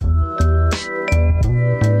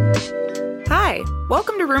Hi,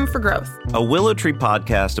 welcome to Room for Growth, a Willow Tree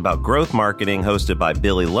podcast about growth marketing hosted by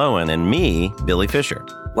Billy Lowen and me, Billy Fisher.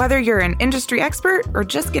 Whether you're an industry expert or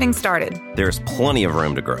just getting started, there's plenty of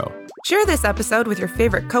room to grow. Share this episode with your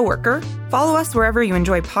favorite coworker, follow us wherever you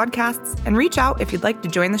enjoy podcasts, and reach out if you'd like to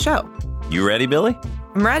join the show. You ready, Billy?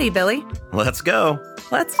 I'm ready, Billy. Let's go.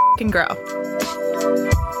 Let's f***ing grow.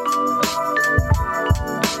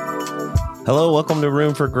 Hello, welcome to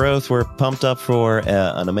Room for Growth. We're pumped up for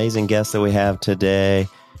an amazing guest that we have today.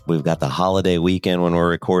 We've got the holiday weekend when we're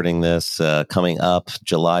recording this coming up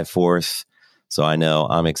July 4th. So I know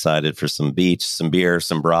I'm excited for some beach, some beer,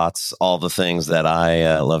 some brats, all the things that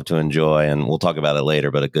I love to enjoy. And we'll talk about it later,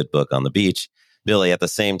 but a good book on the beach. Billy, at the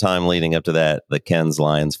same time leading up to that, the Ken's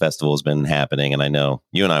Lions Festival has been happening. And I know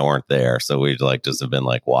you and I weren't there. So we just have been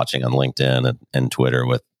watching on LinkedIn and Twitter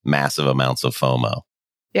with massive amounts of FOMO.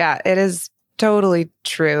 Yeah, it is totally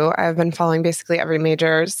true. I've been following basically every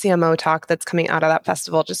major CMO talk that's coming out of that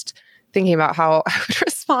festival, just thinking about how I would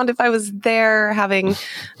respond if I was there, having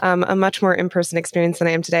a much more in-person experience than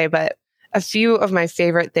I am today. But a few of my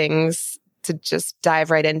favorite things to just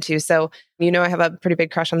dive right into. So, I have a pretty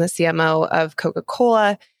big crush on the CMO of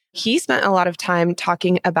Coca-Cola. He spent a lot of time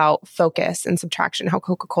talking about focus and subtraction, how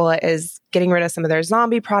Coca-Cola is getting rid of some of their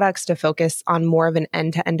zombie products to focus on more of an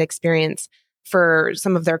end-to-end experience for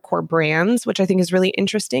some of their core brands, which I think is really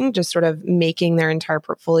interesting, just sort of making their entire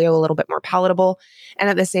portfolio a little bit more palatable. And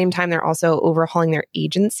at the same time, they're also overhauling their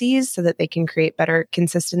agencies so that they can create better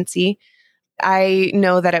consistency. I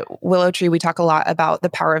know that at Willow Tree, we talk a lot about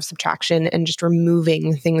the power of subtraction and just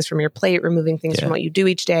removing things from your plate, removing things from what you do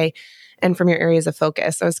each day and from your areas of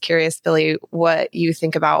focus. I was curious, Billy, what you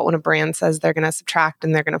think about when a brand says they're going to subtract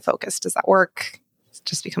and they're going to focus. Does that work? Does it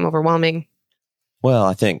just become overwhelming? Well,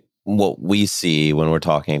 I think what we see when we're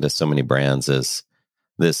talking to so many brands is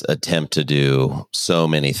this attempt to do so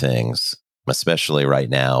many things, especially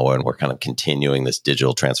right now when we're kind of continuing this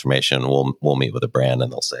digital transformation. We'll meet with a brand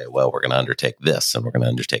and they'll say, well, we're going to undertake this and we're going to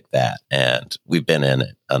undertake that. And we've been in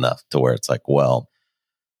it enough to where it's like, well,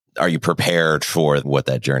 are you prepared for what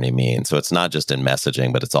that journey means? So it's not just in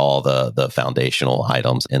messaging, but it's all the foundational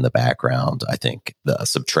items in the background. I think the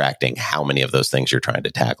subtracting how many of those things you're trying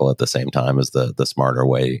to tackle at the same time is the smarter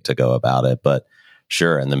way to go about it. But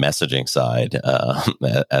sure, and the messaging side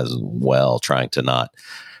as well, trying to not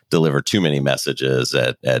deliver too many messages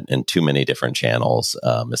in too many different channels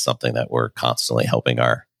is something that we're constantly helping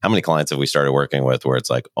how many clients have we started working with where it's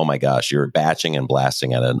like, oh my gosh, you're batching and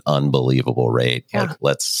blasting at an unbelievable rate. Yeah.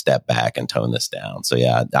 Let's step back and tone this down. So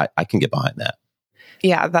yeah, I can get behind that.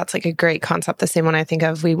 Yeah, that's a great concept. The same one I think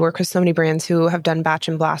of. We work with so many brands who have done batch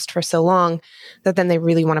and blast for so long that then they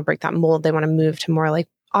really want to break that mold. They want to move to more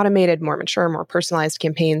automated, more mature, more personalized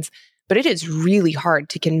campaigns. But it is really hard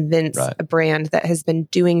to convince a brand that has been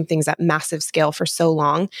doing things at massive scale for so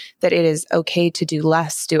long that it is okay to do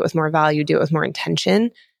less, do it with more value, do it with more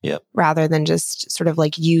intention, rather than just sort of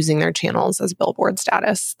using their channels as billboard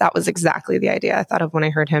status. That was exactly the idea I thought of when I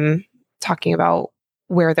heard him talking about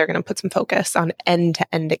where they're going to put some focus on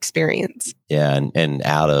end-to-end experience. Yeah, and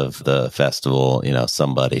out of the festival,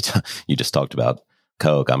 somebody, you just talked about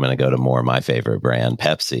Coke, I'm going to go to more my favorite brand,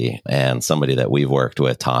 Pepsi, and somebody that we've worked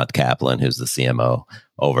with, Todd Kaplan, who's the CMO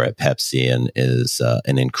over at Pepsi and is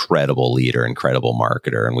an incredible leader, incredible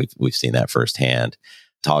marketer. And we've seen that firsthand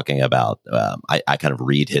talking about, I kind of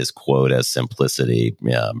read his quote as simplicity.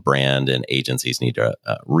 Brand and agencies need to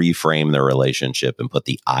reframe their relationship and put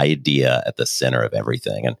the idea at the center of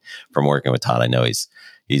everything. And from working with Todd, I know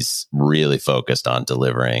he's really focused on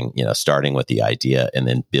delivering, starting with the idea and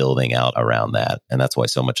then building out around that. And that's why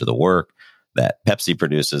so much of the work that Pepsi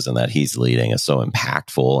produces and that he's leading is so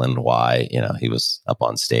impactful, and why, he was up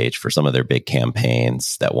on stage for some of their big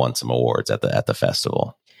campaigns that won some awards at the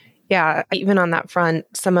festival. Yeah, even on that front,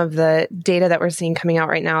 some of the data that we're seeing coming out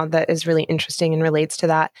right now that is really interesting and relates to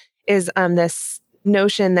that is this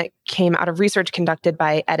notion that came out of research conducted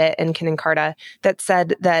by Edit and Kinnicarta that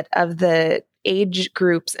said that of the age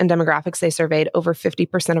groups and demographics they surveyed, over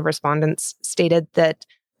 50% of respondents stated that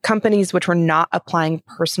companies which were not applying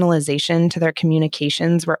personalization to their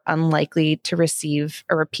communications were unlikely to receive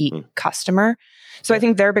a repeat customer. So I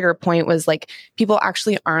think their bigger point was people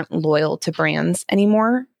actually aren't loyal to brands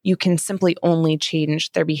anymore. You can simply only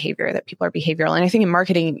change their behavior, that people are behavioral. And I think in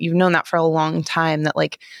marketing, you've known that for a long time, that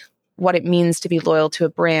what it means to be loyal to a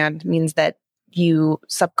brand means that you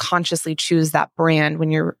subconsciously choose that brand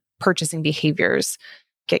when your purchasing behaviors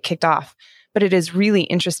get kicked off. But it is really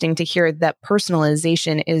interesting to hear that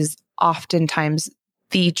personalization is oftentimes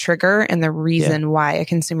the trigger and the reason why a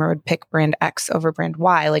consumer would pick brand X over brand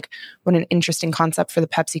Y. Like, what an interesting concept for the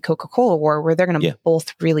Pepsi Coca-Cola war, where they're going to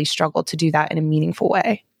both really struggle to do that in a meaningful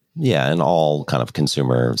way. Yeah, and all kind of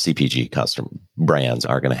consumer CPG custom brands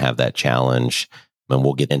are going to have that challenge. And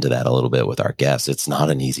we'll get into that a little bit with our guests. It's not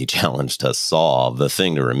an easy challenge to solve. The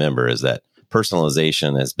thing to remember is that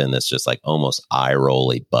personalization has been this just like almost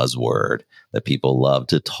eye-rolly buzzword that people love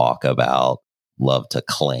to talk about, love to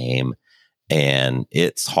claim. And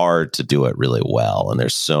it's hard to do it really well. And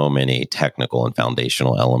there's so many technical and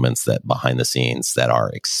foundational elements that behind the scenes that are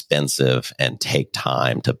expensive and take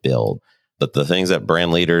time to build. But the things that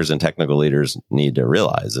brand leaders and technical leaders need to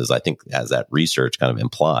realize is, I think, as that research kind of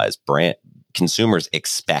implies, consumers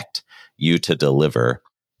expect you to deliver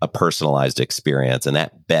a personalized experience. And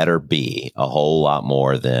that better be a whole lot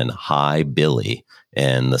more than "Hi, Billy"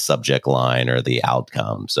 in the subject line or the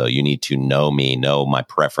outcome. So you need to know me, know my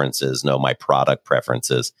preferences, know my product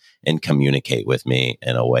preferences, and communicate with me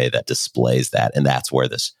in a way that displays that. And that's where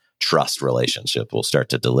this trust relationship will start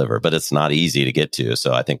to deliver. But it's not easy to get to.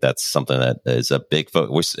 So I think that's something that is a big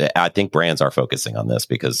focus. I think brands are focusing on this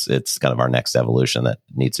because it's kind of our next evolution that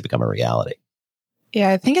needs to become a reality.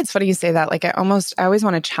 Yeah, I think it's funny you say that. Like, I always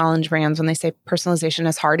want to challenge brands when they say personalization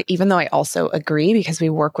is hard, even though I also agree, because we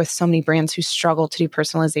work with so many brands who struggle to do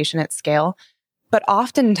personalization at scale. But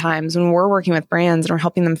oftentimes when we're working with brands and we're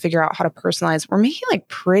helping them figure out how to personalize, we're making like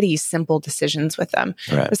pretty simple decisions with them.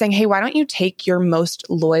 Right. We're saying, hey, why don't you take your most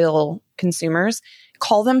loyal consumers,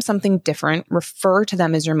 call them something different, refer to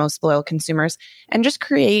them as your most loyal consumers, and just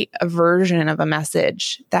create a version of a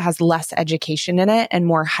message that has less education in it and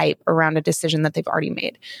more hype around a decision that they've already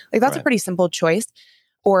made. Like, that's a pretty simple choice.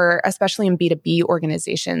 Or especially in B2B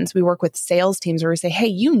organizations, we work with sales teams where we say, hey,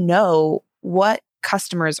 you know what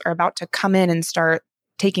customers are about to come in and start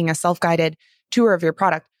taking a self-guided tour of your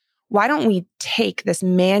product. Why don't we take this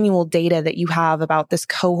manual data that you have about this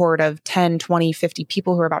cohort of 10, 20, 50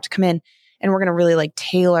 people who are about to come in, and we're going to really like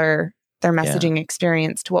tailor their messaging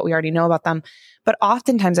experience to what we already know about them. But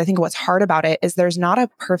oftentimes, I think what's hard about it is there's not a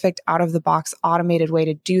perfect out-of-the-box automated way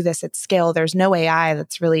to do this at scale. There's no AI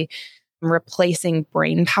that's really replacing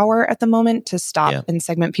brain power at the moment to stop and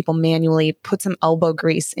segment people manually, put some elbow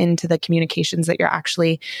grease into the communications that you're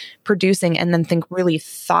actually producing, and then think really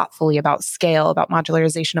thoughtfully about scale, about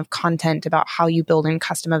modularization of content, about how you build in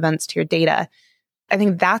custom events to your data. I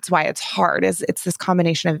think that's why it's hard, is it's this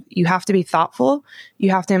combination of you have to be thoughtful,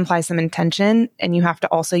 you have to imply some intention, and you have to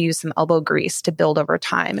also use some elbow grease to build over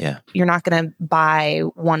time. Yeah. You're not going to buy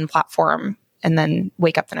one platform and then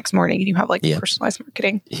wake up the next morning and you have like personalized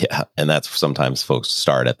marketing. Yeah. And that's sometimes folks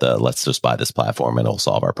start at the let's just buy this platform and it'll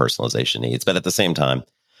solve our personalization needs. But at the same time,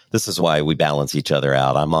 this is why we balance each other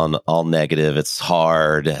out. I'm on all negative. It's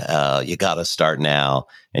hard. You got to start now.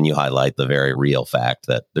 And you highlight the very real fact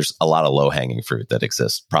that there's a lot of low hanging fruit that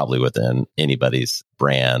exists probably within anybody's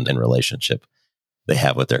brand and relationship they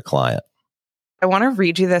have with their client. I want to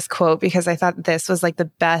read you this quote because I thought this was like the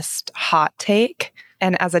best hot take.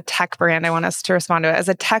 And as a tech brand, I want us to respond to it. As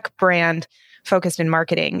a tech brand focused in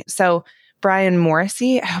marketing. So Brian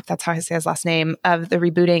Morrissey, I hope that's how I say his last name, of the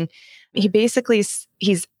Rebooting, he basically,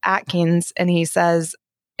 he's at Kins and he says,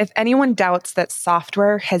 if anyone doubts that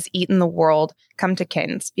software has eaten the world, come to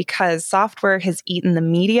Kins, because software has eaten the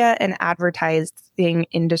media and advertising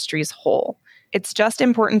industries whole. It's just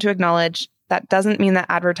important to acknowledge that doesn't mean that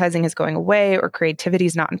advertising is going away or creativity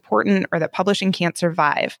is not important or that publishing can't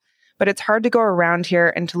survive. But it's hard to go around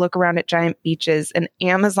here and to look around at giant beaches and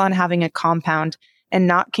Amazon having a compound and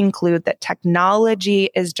not conclude that technology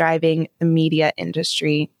is driving the media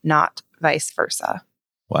industry, not vice versa.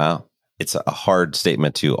 Wow. It's a hard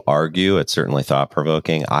statement to argue. It's certainly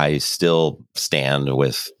thought-provoking. I still stand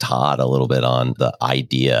with Todd a little bit on the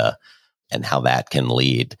idea and how that can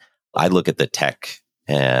lead. I look at the tech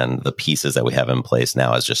and the pieces that we have in place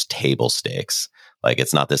now as just table stakes. Like,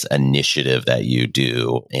 it's not this initiative that you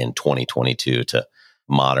do in 2022 to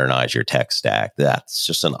modernize your tech stack. That's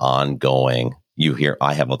just an ongoing,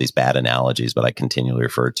 I have all these bad analogies, but I continually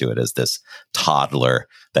refer to it as this toddler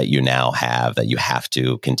that you now have that you have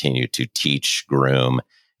to continue to teach, groom.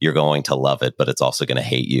 You're going to love it, but it's also going to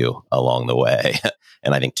hate you along the way.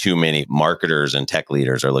 And I think too many marketers and tech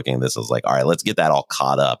leaders are looking at this as like, all right, let's get that all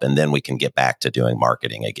caught up and then we can get back to doing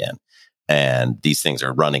marketing again. And these things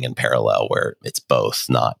are running in parallel where it's both,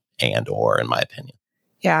 not and or, in my opinion.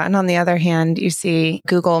 Yeah. And on the other hand, you see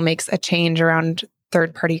Google makes a change around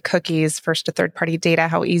third-party cookies, first to third-party data,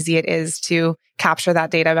 how easy it is to capture that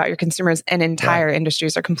data about your consumers, and entire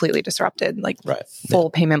industries are completely disrupted, like full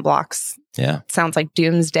payment blocks. Yeah. Sounds like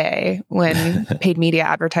doomsday when paid media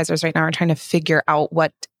advertisers right now are trying to figure out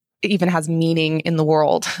what even has meaning in the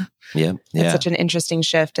world. Yeah. It's such an interesting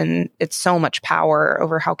shift, and it's so much power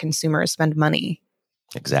over how consumers spend money.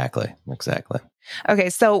 Exactly. Okay,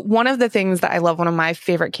 so one of the things that I love, one of my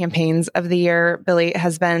favorite campaigns of the year, Billy,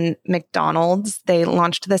 has been McDonald's. They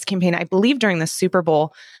launched this campaign, I believe, during the Super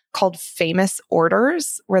Bowl called Famous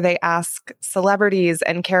Orders, where they ask celebrities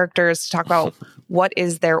and characters to talk about what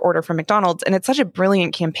is their order from McDonald's. And it's such a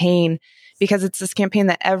brilliant campaign because it's this campaign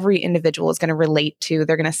that every individual is going to relate to.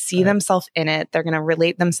 They're going to see themselves in it. They're going to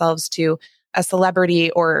relate themselves to a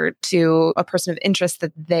celebrity or to a person of interest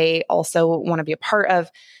that they also want to be a part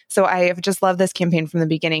of. So I have just loved this campaign from the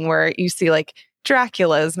beginning, where you see like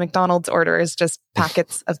Dracula's McDonald's order is just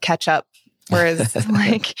packets of ketchup. Whereas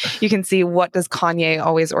like you can see, what does Kanye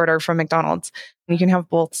always order from McDonald's? You can have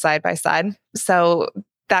both side by side. So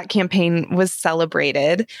that campaign was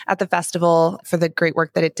celebrated at the festival for the great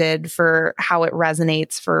work that it did, for how it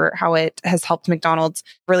resonates, for how it has helped McDonald's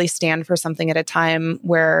really stand for something at a time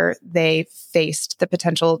where they faced the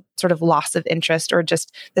potential sort of loss of interest, or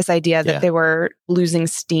just this idea that they were losing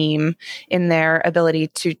steam in their ability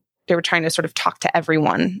to, they were trying to sort of talk to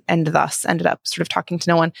everyone and thus ended up sort of talking to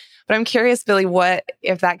no one. But I'm curious, Billy, what,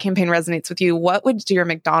 if that campaign resonates with you, what would your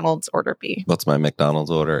McDonald's order be? What's my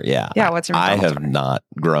McDonald's order? Yeah. What's your McDonald's order? I have order? not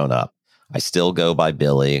grown up. I still go by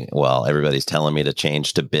Billy. Well, everybody's telling me to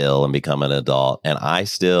change to Bill and become an adult. And I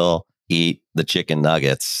still eat the chicken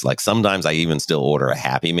nuggets. Like sometimes I even still order a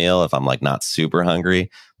Happy Meal if I'm like not super hungry.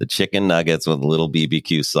 The chicken nuggets with a little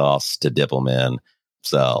BBQ sauce to dip them in.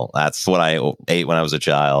 So that's what I ate when I was a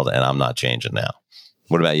child, and I'm not changing now.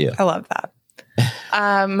 What about you? I love that.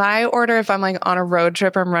 My order, if I'm like on a road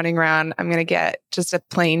trip or I'm running around, I'm going to get just a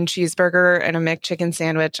plain cheeseburger and a McChicken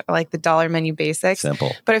sandwich, like the dollar menu basics.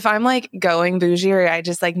 Simple. But if I'm like going bougie or I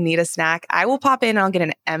just like need a snack, I will pop in and I'll get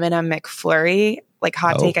an M&M McFlurry. Like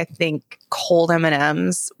hot take, I think cold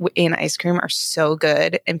M&Ms in ice cream are so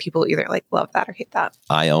good, and people either like love that or hate that.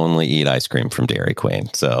 I only eat ice cream from Dairy Queen,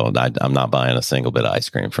 so I'm not buying a single bit of ice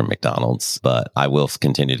cream from McDonald's, but I will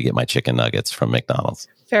continue to get my chicken nuggets from McDonald's.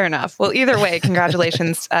 Fair enough. Well, either way,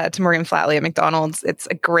 congratulations to Maureen Flatley at McDonald's. It's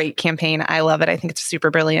a great campaign. I love it. I think it's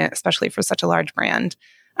super brilliant, especially for such a large brand.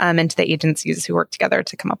 And to the agencies who work together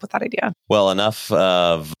to come up with that idea. Well, enough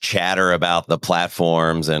of chatter about the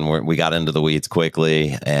platforms, and we got into the weeds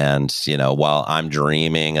quickly. And, you know, while I'm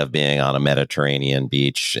dreaming of being on a Mediterranean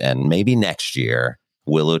beach, and maybe next year,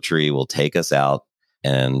 Willow Tree will take us out,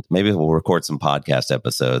 and maybe we'll record some podcast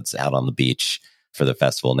episodes out on the beach for the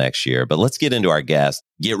festival next year. But let's get into our guest.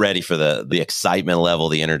 Get ready for the excitement level,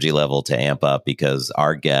 the energy level to amp up, because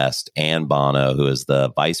our guest, Ann Bono, who is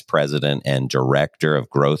the Vice President and Director of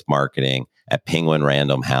Growth Marketing at Penguin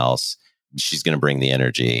Random House, she's going to bring the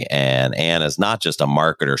energy. And Ann is not just a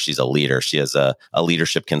marketer, she's a leader. She has a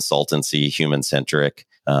leadership consultancy, Human Centric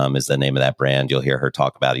is the name of that brand. You'll hear her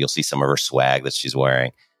talk about it. You'll see some of her swag that she's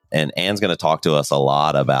wearing. And Ann's going to talk to us a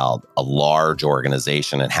lot about a large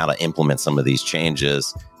organization and how to implement some of these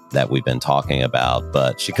changes that we've been talking about.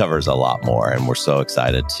 But she covers a lot more, and we're so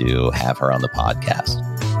excited to have her on the podcast.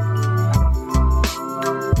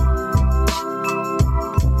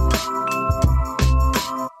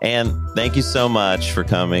 And thank you so much for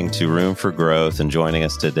coming to Room for Growth and joining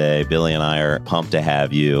us today. Billy and I are pumped to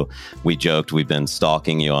have you. We joked we've been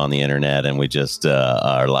stalking you on the internet, and we just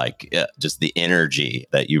are like, just the energy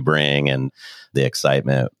that you bring and the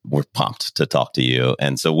excitement. We're pumped to talk to you.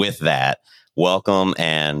 And so with that, welcome,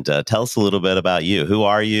 and tell us a little bit about you. Who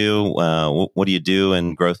are you? What do you do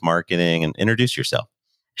in growth marketing? And introduce yourself.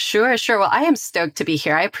 Sure. Well, I am stoked to be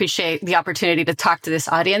here. I appreciate the opportunity to talk to this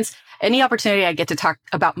audience. Any opportunity I get to talk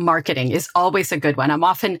about marketing is always a good one. I'm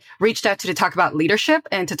often reached out to talk about leadership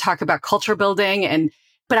and to talk about culture building,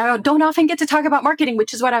 but I don't often get to talk about marketing,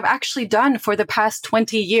 which is what I've actually done for the past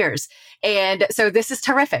 20 years. And so this is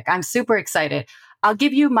terrific. I'm super excited. I'll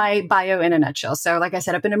give you my bio in a nutshell. So like I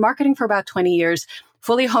said, I've been in marketing for about 20 years.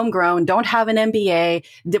 Fully homegrown, don't have an MBA.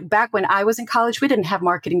 Back when I was in college, we didn't have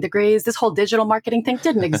marketing degrees. This whole digital marketing thing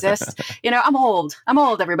didn't exist. I'm old,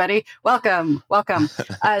 everybody. Welcome.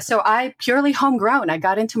 So I purely homegrown. I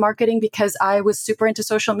got into marketing because I was super into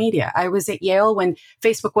social media. I was at Yale when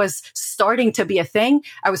Facebook was starting to be a thing.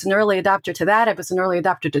 I was an early adopter to that. I was an early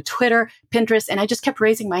adopter to Twitter, Pinterest, and I just kept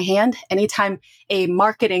raising my hand anytime a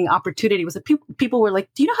marketing opportunity was. People were like,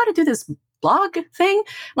 do you know how to do this blog thing?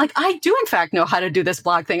 Like, I do, in fact, know how to do this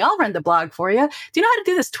blog thing. I'll run the blog for you. Do you know how to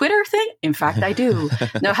do this Twitter thing? In fact, I do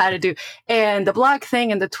know how to do. And the blog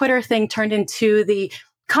thing and the Twitter thing turned into the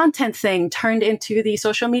content thing, turned into the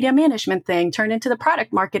social media management thing, turned into the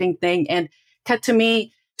product marketing thing, and cut to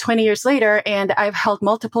me 20 years later. And I've held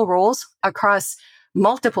multiple roles across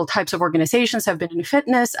multiple types of organizations. I've been in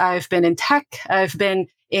fitness. I've been in tech. I've been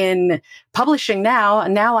in publishing now.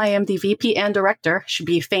 And now I am the VP and director, should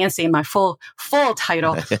be fancy in my full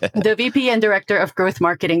title, the VP and director of growth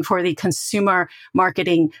marketing for the consumer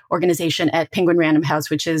marketing organization at Penguin Random House,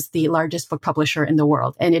 which is the largest book publisher in the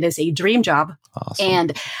world. And it is a dream job. Awesome.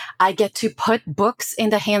 And I get to put books in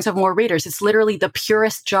the hands of more readers. It's literally the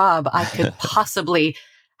purest job I could possibly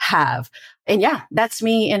have. And yeah, that's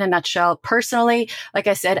me in a nutshell. Personally, like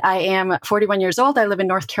I said, I am 41 years old. I live in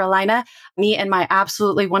North Carolina. Me and my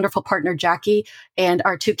absolutely wonderful partner, Jackie, and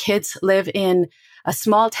our 2 kids live in a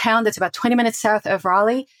small town that's about 20 minutes south of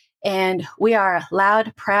Raleigh. And we are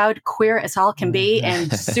loud, proud, queer as all can be,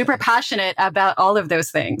 and super passionate about all of those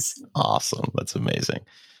things. Awesome. That's amazing.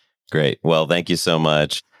 Great. Well, thank you so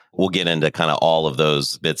much. We'll get into kind of all of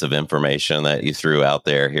those bits of information that you threw out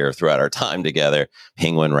there here throughout our time together.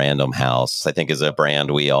 Penguin Random House, I think, is a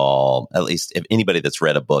brand we all, at least if anybody that's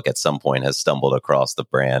read a book at some point has stumbled across the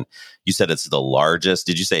brand. You said it's the largest.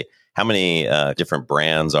 Did you say how many different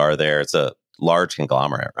brands are there? It's a large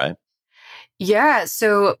conglomerate, right? Yeah.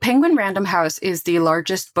 So Penguin Random House is the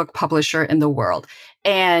largest book publisher in the world,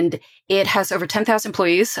 and it has over 10,000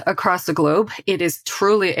 employees across the globe. It is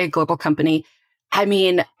truly a global company. I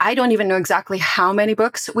mean, I don't even know exactly how many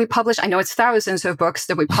books we publish. I know it's thousands of books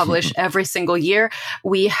that we publish every single year.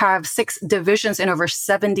 We have 6 divisions and over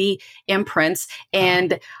 70 imprints.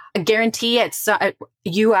 And I guarantee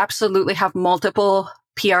you absolutely have multiple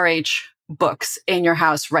PRH books in your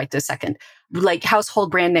house right this second. Like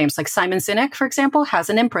household brand names, like Simon Sinek, for example, has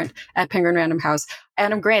an imprint at Penguin Random House.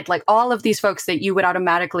 Adam Grant, like all of these folks that you would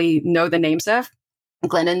automatically know the names of.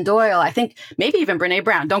 Glennon Doyle, I think maybe even Brene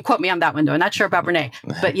Brown. Don't quote me on that one, though. I'm not sure about Brene.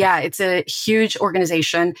 But yeah, it's a huge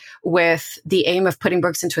organization with the aim of putting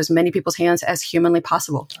books into as many people's hands as humanly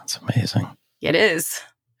possible. That's amazing. It is.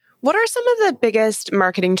 What are some of the biggest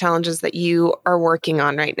marketing challenges that you are working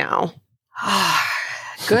on right now?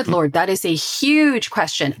 Good Lord, that is a huge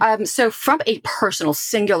question. So from a personal,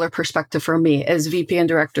 singular perspective for me as VP and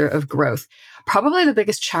Director of Growth, probably the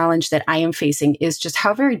biggest challenge that I am facing is just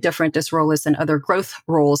how very different this role is than other growth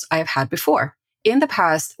roles I've had before. In the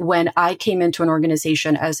past, when I came into an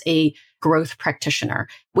organization as a growth practitioner,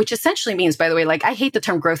 which essentially means, by the way, like I hate the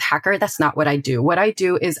term growth hacker. That's not what I do. What I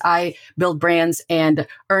do is I build brands and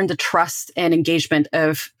earn the trust and engagement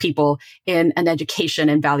of people in an education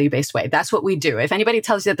and value-based way. That's what we do. If anybody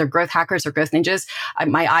tells you that they're growth hackers or growth ninjas,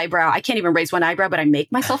 I can't even raise one eyebrow, but I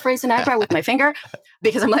make myself raise an eyebrow with my finger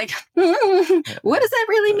because I'm like, what does that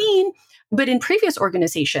really mean? But in previous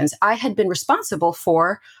organizations, I had been responsible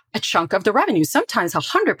for a chunk of the revenue, sometimes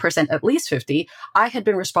 100%, at least 50. I had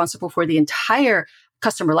been responsible for the entire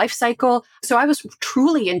customer life cycle. So I was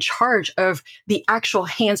truly in charge of the actual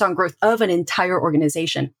hands-on growth of an entire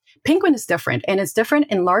organization. Penguin is different, and it's different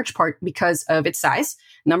in large part because of its size,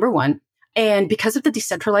 number one, and because of the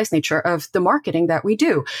decentralized nature of the marketing that we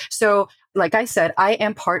do. So like I said, I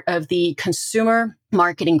am part of the consumer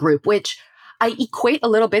marketing group, which I equate a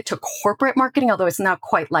little bit to corporate marketing, although it's not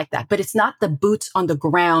quite like that. But it's not the boots on the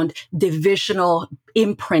ground, divisional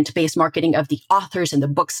imprint-based marketing of the authors and the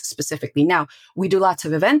books specifically. Now, we do lots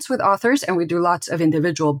of events with authors and we do lots of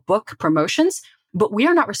individual book promotions, but we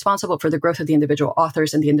are not responsible for the growth of the individual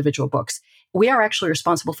authors and the individual books. We are actually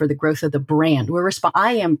responsible for the growth of the brand.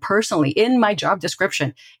 I am personally, in my job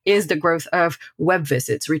description, is the growth of web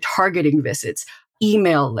visits, retargeting visits,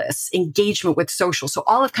 email lists, engagement with social. So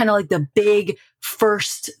all of kind of like the big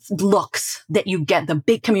first looks that you get, the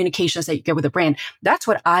big communications that you get with a brand. That's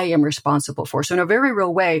what I am responsible for. So in a very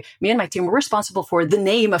real way, me and my team, we're responsible for the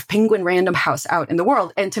name of Penguin Random House out in the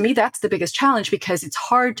world. And to me, that's the biggest challenge because it's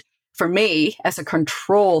hard for me as a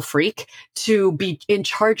control freak to be in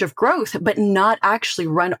charge of growth, but not actually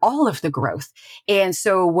run all of the growth. And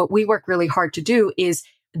so what we work really hard to do is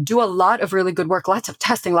do a lot of really good work, lots of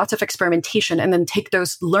testing, lots of experimentation, and then take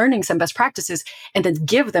those learnings and best practices and then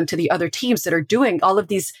give them to the other teams that are doing all of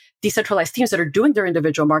these decentralized teams that are doing their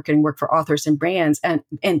individual marketing work for authors and brands and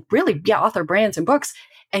really, author brands and books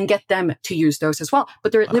and get them to use those as well.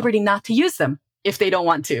 But they're at liberty not to use them if they don't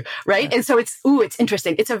want to, right? Yeah. And so it's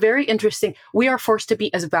interesting. It's a very interesting, we are forced to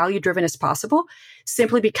be as value-driven as possible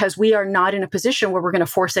simply because we are not in a position where we're going to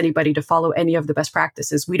force anybody to follow any of the best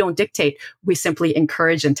practices. We don't dictate, we simply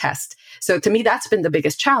encourage and test. So to me, that's been the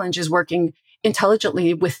biggest challenge is working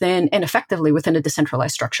intelligently within and effectively within a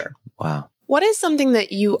decentralized structure. Wow. What is something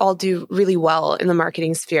that you all do really well in the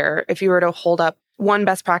marketing sphere? If you were to hold up one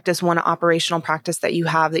best practice, one operational practice that you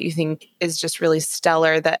have that you think is just really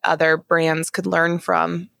stellar that other brands could learn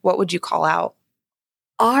from, what would you call out?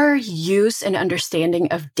 Our use and understanding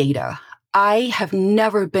of data. I have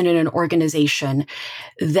never been in an organization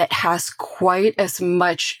that has quite as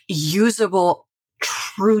much usable,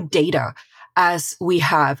 true data as we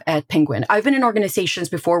have at Penguin. I've been in organizations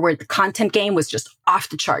before where the content game was just off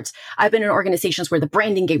the charts. I've been in organizations where the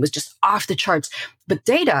branding game was just off the charts. But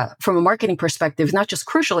data from a marketing perspective is not just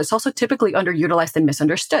crucial, it's also typically underutilized and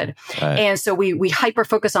misunderstood. Right. And so we hyper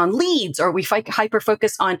focus on leads, or we hyper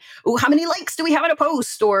focus on, how many likes do we have on a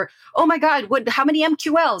post? Or, oh my God, how many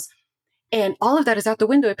MQLs? And all of that is out the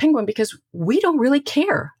window at Penguin because we don't really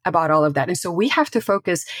care about all of that. And so we have to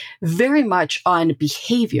focus very much on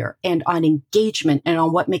behavior and on engagement and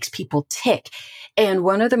on what makes people tick. And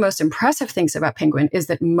one of the most impressive things about Penguin is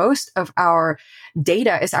that most of our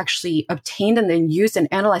data is actually obtained and then used and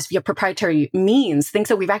analyzed via proprietary means, things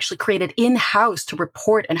that we've actually created in-house to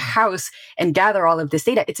report and house and gather all of this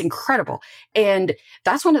data. It's incredible. And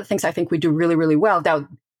that's one of the things I think we do really, really well. Now,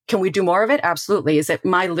 can we do more of it? Absolutely. Is it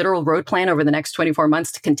my literal road plan over the next 24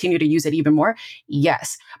 months to continue to use it even more?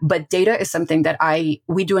 Yes. But data is something that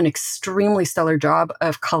we do an extremely stellar job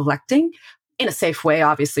of collecting in a safe way,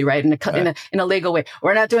 obviously, right? In a legal way.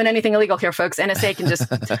 We're not doing anything illegal here, folks. NSA can just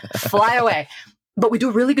fly away. But we do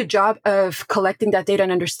a really good job of collecting that data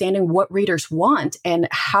and understanding what readers want and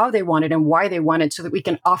how they want it and why they want it so that we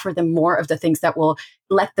can offer them more of the things that will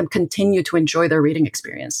let them continue to enjoy their reading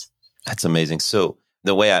experience. That's amazing. So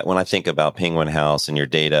the way when I think about Penguin House and your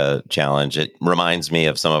data challenge, it reminds me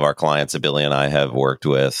of some of our clients that Billie and I have worked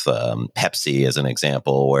with. Pepsi as an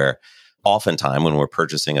example, where oftentimes when we're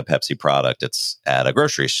purchasing a Pepsi product, it's at a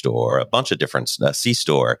grocery store, a bunch of different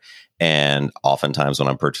C-store. And oftentimes when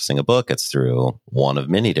I'm purchasing a book, it's through one of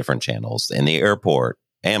many different channels in the airport,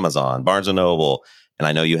 Amazon, Barnes & Noble. And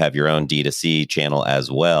I know you have your own D2C channel as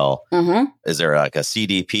well. Mm-hmm. Is there like a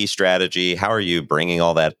CDP strategy? How are you bringing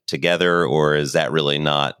all that together? Or is that really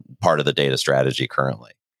not part of the data strategy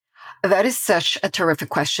currently? That is such a terrific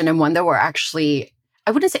question, and one that we're actually,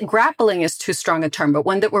 I wouldn't say grappling is too strong a term, but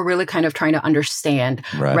one that we're really kind of trying to understand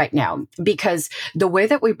right now. Because the way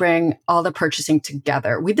that we bring all the purchasing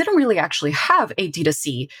together, we didn't really actually have a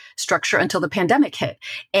D2C structure until the pandemic hit.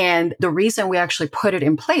 And the reason we actually put it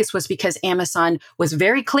in place was because Amazon was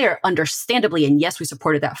very clear, understandably, and yes, we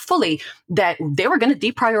supported that fully, that they were going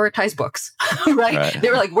to deprioritize books, right? They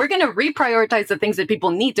were like, we're going to reprioritize the things that people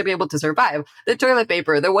need to be able to survive, the toilet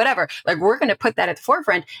paper, the whatever. Like, we're going to put that at the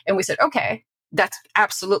forefront. And we said, okay, that's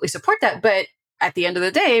absolutely support that. But at the end of the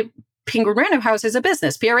day, Penguin Random House is a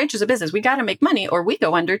business. PRH is a business. We got to make money or we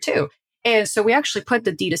go under too. And so we actually put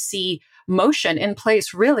the D2C motion in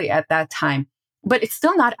place really at that time. But it's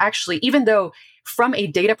still not actually, even though from a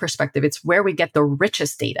data perspective, it's where we get the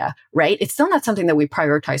richest data, right? It's still not something that we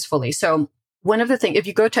prioritize fully. So one of the things, if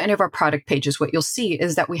you go to any of our product pages, what you'll see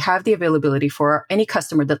is that we have the availability for any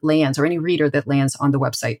customer that lands or any reader that lands on the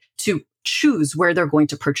website to choose where they're going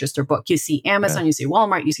to purchase their book. You see Amazon, you see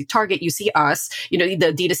Walmart, you see Target, you see us, the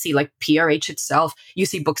D2C like PRH itself, you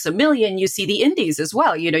see Books A Million, you see the indies as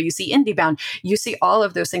well, you see IndieBound, you see all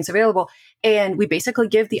of those things available. And we basically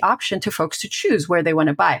give the option to folks to choose where they want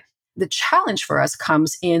to buy. The challenge for us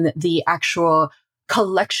comes in the actual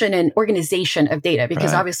collection and organization of data,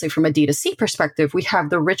 because obviously from a D2C perspective, we have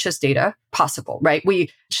the richest data possible, right? We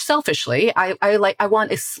selfishly, I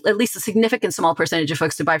want at least a significant small percentage of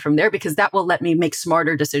folks to buy from there, because that will let me make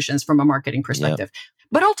smarter decisions from a marketing perspective. Yep.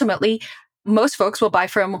 But ultimately, most folks will buy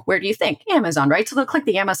from, where do you think? Amazon, right? So they'll click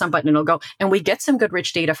the Amazon button and it'll go, and we get some good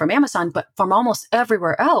rich data from Amazon, but from almost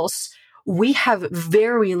everywhere else, we have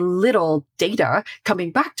very little data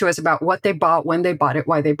coming back to us about what they bought, when they bought it,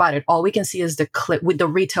 why they bought it. All we can see is the click with the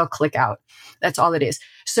retail click out. That's all it is.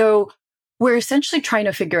 So we're essentially trying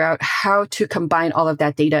to figure out how to combine all of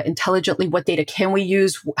that data intelligently. What data can we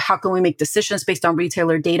use? How can we make decisions based on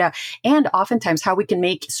retailer data? And oftentimes how we can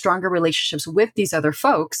make stronger relationships with these other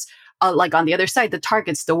folks, like on the other side, the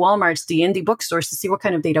Targets, the Walmarts, the indie bookstores, to see what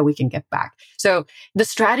kind of data we can get back. So the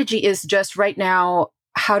strategy is just right now,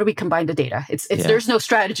 how do we combine the data? There's no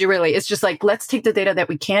strategy really. It's just like, let's take the data that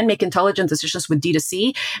we can, make intelligent decisions with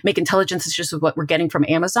D2C, make intelligent decisions with what we're getting from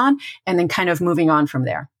Amazon, and then kind of moving on from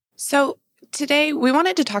there. So today we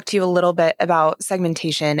wanted to talk to you a little bit about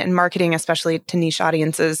segmentation and marketing, especially to niche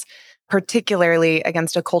audiences, particularly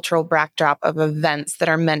against a cultural backdrop of events that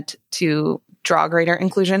are meant to draw greater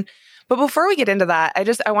inclusion. But before we get into that,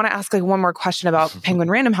 I want to ask one more question about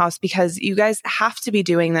Penguin Random House, because you guys have to be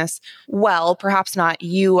doing this well, perhaps not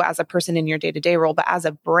you as a person in your day-to-day role, but as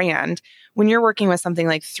a brand. When you're working with something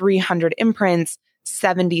like 300 imprints,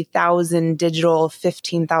 70,000 digital,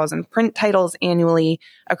 15,000 print titles annually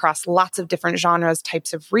across lots of different genres,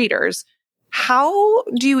 types of readers, How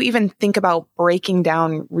do you even think about breaking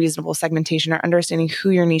down reasonable segmentation or understanding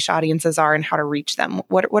who your niche audiences are and how to reach them?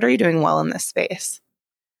 What are you doing well in this space?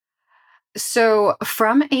 So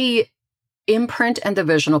from a imprint and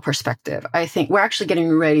divisional perspective, I think we're actually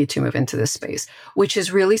getting ready to move into this space, which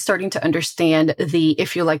is really starting to understand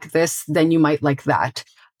if you like this, then you might like that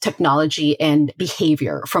technology and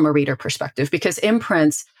behavior from a reader perspective, because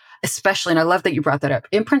imprints, especially, and I love that you brought that up,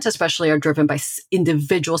 imprints especially are driven by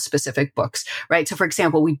individual specific books, right? So for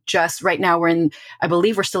example, right now I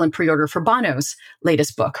believe we're still in pre-order for Bono's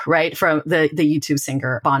latest book, right? From the YouTube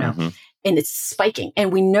singer Bono. Mm-hmm. And it's spiking.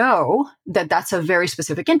 And we know that that's a very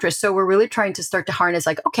specific interest. So we're really trying to start to harness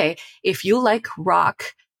okay, if you like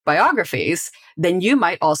rock biographies, then you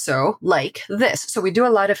might also like this. So we do a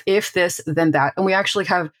lot of if this, then that. And we actually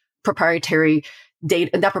have proprietary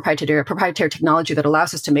data, not proprietary technology that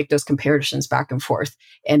allows us to make those comparisons back and forth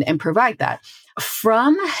and provide that.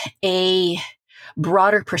 From a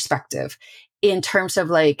broader perspective, in terms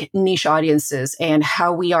of niche audiences and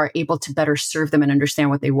how we are able to better serve them and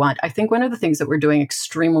understand what they want, I think one of the things that we're doing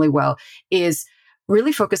extremely well is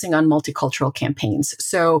really focusing on multicultural campaigns.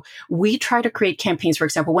 So we try to create campaigns. For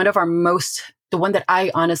example, the one that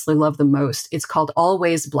I honestly love the most, it's called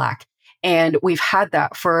Always Black. And we've had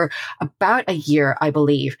that for about a year, I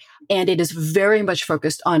believe. And it is very much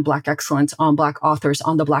focused on Black excellence, on Black authors,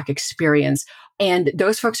 on the Black experience. And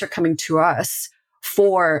those folks are coming to us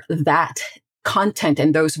for that content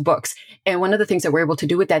in those books. And one of the things that we're able to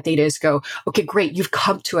do with that data is go, okay, great, you've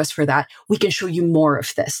come to us for that. We can show you more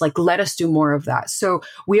of this. Let us do more of that. So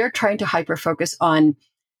we are trying to hyper focus on,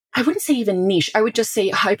 I wouldn't say even niche, I would just say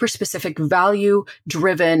hyper specific value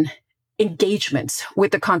driven engagements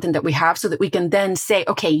with the content that we have so that we can then say,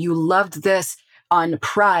 okay, you loved this on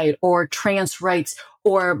pride or trans rights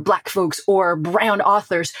or Black folks or brown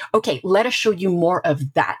authors. Okay, let us show you more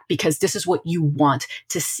of that because this is what you want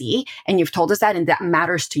to see. And you've told us that, and that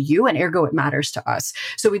matters to you, and ergo it matters to us.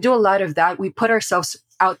 So we do a lot of that. We put ourselves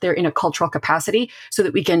out there in a cultural capacity so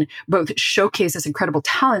that we can both showcase this incredible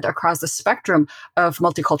talent across the spectrum of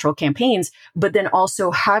multicultural campaigns, but then also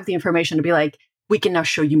have the information to be we can now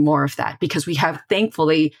show you more of that because we have,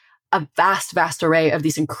 thankfully, a vast, vast array of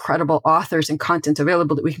these incredible authors and content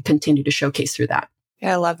available that we can continue to showcase through that.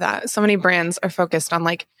 Yeah, I love that. So many brands are focused on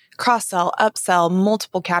cross-sell, upsell,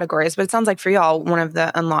 multiple categories. But it sounds like for y'all, one of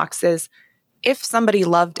the unlocks is if somebody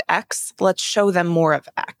loved X, let's show them more of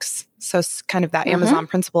X. So it's kind of that Amazon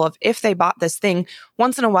principle of if they bought this thing,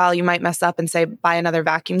 once in a while you might mess up and say, buy another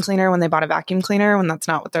vacuum cleaner when they bought a vacuum cleaner when that's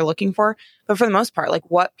not what they're looking for. But for the most part,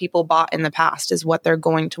 what people bought in the past is what they're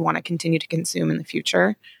going to want to continue to consume in the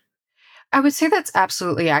future. I would say that's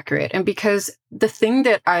absolutely accurate. And because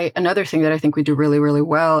another thing that I think we do really, really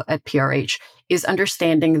well at PRH is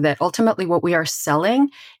understanding that ultimately what we are selling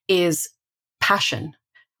is passion.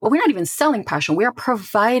 Well, we're not even selling passion. We are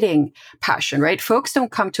providing passion, right? Folks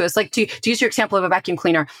don't come to us to use your example of a vacuum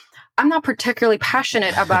cleaner. I'm not particularly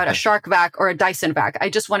passionate about a Shark vac or a Dyson vac. I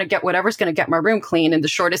just want to get whatever's going to get my room clean in the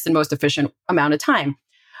shortest and most efficient amount of time.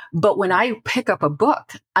 But when I pick up a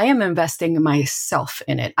book, I am investing myself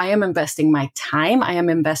in it. I am investing my time. I am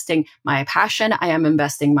investing my passion. I am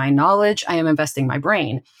investing my knowledge. I am investing my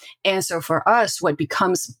brain. And so for us, what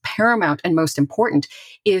becomes paramount and most important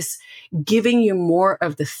is giving you more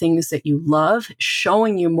of the things that you love,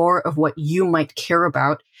 showing you more of what you might care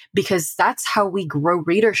about, because that's how we grow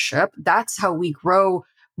readership. That's how we grow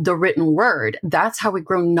the written word. That's how we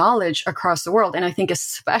grow knowledge across the world. And I think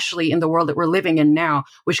especially in the world that we're living in now,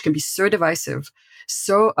 which can be so divisive,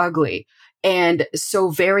 so ugly, and so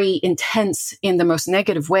very intense in the most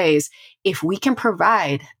negative ways, if we can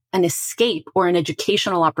provide an escape or an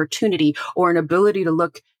educational opportunity or an ability to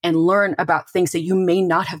look and learn about things that you may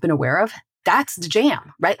not have been aware of, that's the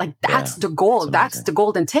jam, right? That's the goal. That's the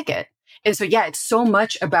golden ticket. And so, it's so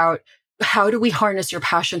much about how do we harness your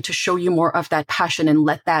passion to show you more of that passion and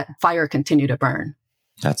let that fire continue to burn?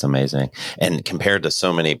 That's amazing. And compared to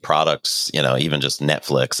so many products, even just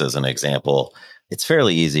Netflix as an example, it's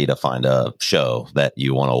fairly easy to find a show that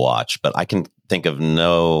you want to watch. But I can think of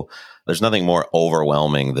there's nothing more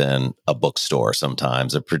overwhelming than a bookstore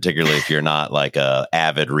sometimes, particularly if you're not a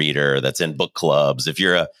avid reader that's in book clubs. If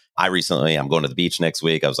you're I'm going to the beach next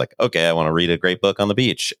week. I was like, okay, I want to read a great book on the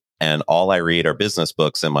beach. And all I read are business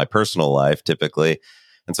books in my personal life, typically.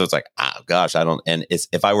 And so it's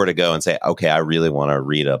if I were to go and say, okay, I really want to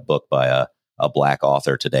read a book by a Black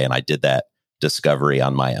author today, and I did that discovery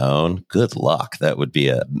on my own, good luck. That would be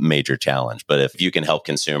a major challenge. But if you can help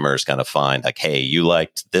consumers kind of find hey, you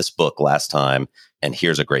liked this book last time, and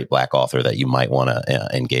here's a great Black author that you might want to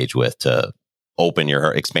engage with to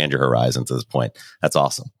expand your horizons at this point. That's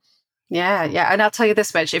awesome. Yeah. And I'll tell you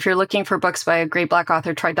this much. If you're looking for books by a great Black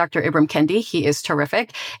author, try Dr. Ibram Kendi. He is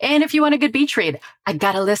terrific. And if you want a good beach read, I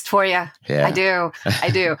got a list for you. Yeah. I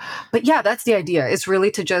do. But yeah, that's the idea, is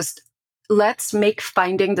really to just let's make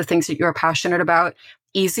finding the things that you're passionate about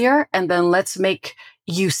easier. And then let's make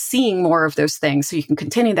you seeing more of those things so you can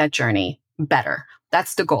continue that journey better.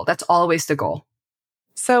 That's the goal. That's always the goal.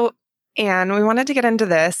 So, Anne, we wanted to get into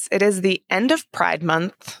this. It is the end of Pride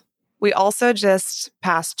Month. We also just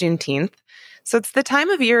passed Juneteenth. So it's the time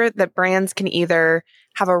of year that brands can either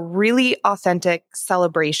have a really authentic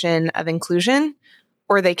celebration of inclusion,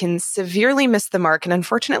 or they can severely miss the mark. And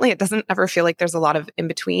unfortunately, it doesn't ever feel like there's a lot of in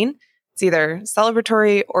between. It's either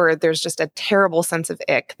celebratory or there's just a terrible sense of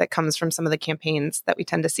ick that comes from some of the campaigns that we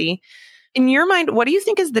tend to see. In your mind, what do you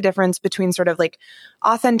think is the difference between sort of like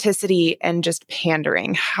authenticity and just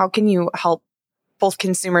pandering? How can you help both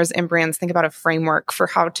consumers and brands think about a framework for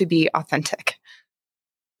how to be authentic?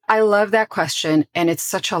 I love that question. And it's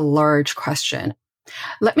such a large question.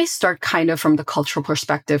 Let me start kind of from the cultural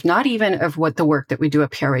perspective, not even of what the work that we do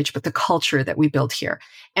at PRH, but the culture that we build here.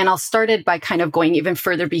 And I'll start it by kind of going even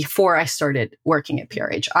further before I started working at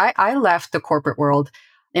PRH. I left the corporate world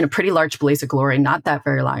in a pretty large blaze of glory not that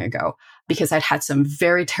very long ago, because I'd had some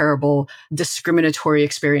very terrible discriminatory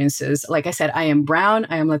experiences. Like I said, I am brown,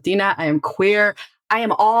 I am Latina, I am queer, I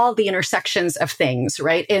am all the intersections of things,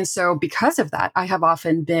 right? And so because of that, I have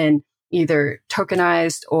often been either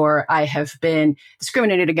tokenized, or I have been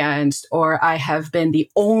discriminated against, or I have been the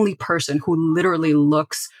only person who literally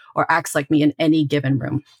looks or acts like me in any given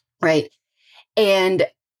room, right? And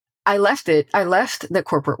I left the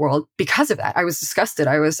corporate world because of that. I was disgusted.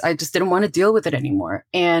 I just didn't want to deal with it anymore.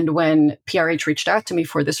 And when PRH reached out to me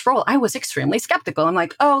for this role, I was extremely skeptical. I'm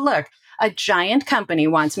like, oh, look, a giant company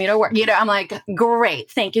wants me to work. I'm like,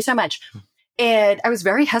 great. Thank you so much. And I was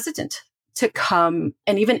very hesitant to come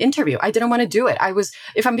and even interview. I didn't want to do it.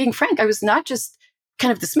 If I'm being frank, I was not just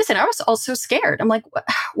kind of dismissing. I was also scared. I'm like,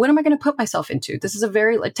 what am I going to put myself into? This is a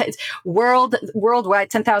very worldwide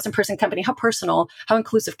 10,000 person company. How personal, how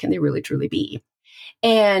inclusive can they really truly be?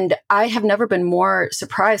 And I have never been more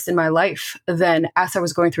surprised in my life than as I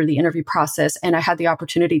was going through the interview process, and I had the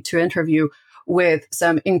opportunity to interview with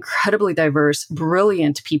some incredibly diverse,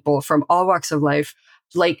 brilliant people from all walks of life,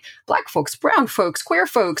 like Black folks, brown folks, queer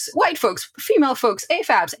folks, white folks, female folks,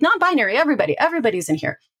 AFABs, non-binary, everybody's in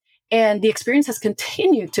here. And the experience has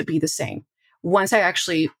continued to be the same. Once I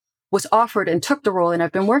actually was offered and took the role and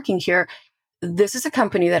I've been working here, this is a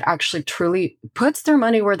company that actually truly puts their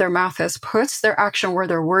money where their mouth is, puts their action where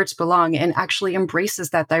their words belong, and actually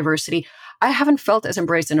embraces that diversity. I haven't felt as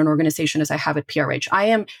embraced in an organization as I have at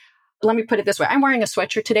PRH. Let me put it this way. I'm wearing a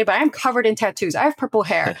sweatshirt today, but I'm covered in tattoos. I have purple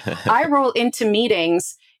hair. I roll into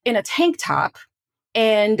meetings in a tank top,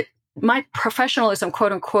 and my professionalism,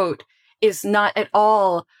 quote unquote, is not at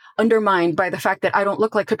all undermined by the fact that I don't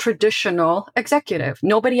look like a traditional executive.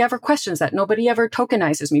 Nobody ever questions that. Nobody ever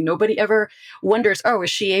tokenizes me. Nobody ever wonders, oh, is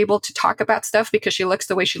she able to talk about stuff because she looks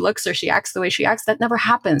the way she looks or she acts the way she acts? That never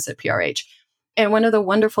happens at PRH. And one of the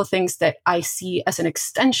wonderful things that I see as an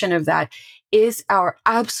extension of that is our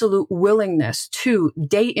absolute willingness to,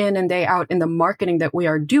 day in and day out in the marketing that we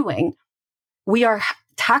are doing, we are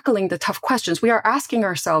tackling the tough questions. We are asking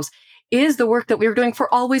ourselves, is the work that we are doing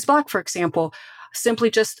for Always Black, for example,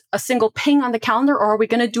 simply just a single ping on the calendar, or are we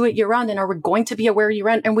going to do it year round? And are we going to be aware year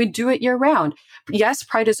round? And we do it year round. Yes,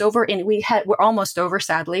 Pride is over, and we're almost over,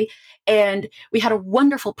 sadly. And we had a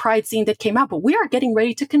wonderful Pride scene that came out, but we are getting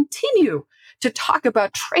ready to continue to talk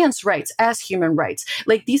about trans rights as human rights.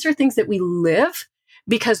 Like, these are things that we live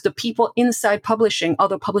because the people inside publishing,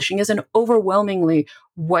 although publishing is an overwhelmingly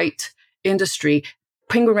white industry,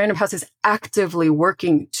 Penguin Random House is actively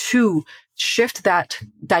working to shift that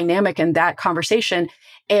dynamic and that conversation.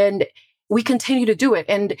 And we continue to do it.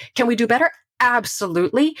 And can we do better?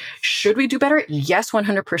 Absolutely. Should we do better? Yes,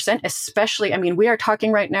 100%. Especially, we are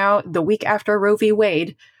talking right now, the week after Roe v.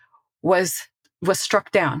 Wade was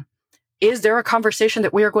struck down. Is there a conversation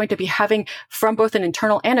that we are going to be having from both an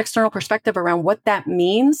internal and external perspective around what that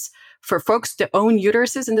means for folks to own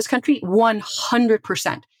uteruses in this country?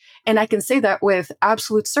 100%. And I can say that with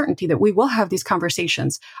absolute certainty that we will have these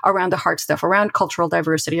conversations around the hard stuff, around cultural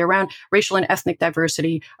diversity, around racial and ethnic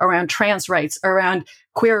diversity, around trans rights, around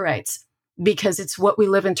queer rights, because it's what we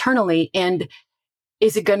live internally. And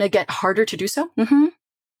is it going to get harder to do so? Mm-hmm.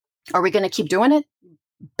 Are we going to keep doing it?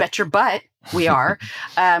 Bet your butt we are.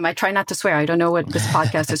 I try not to swear. I don't know what this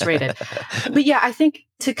podcast is rated. But yeah, I think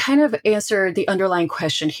to kind of answer the underlying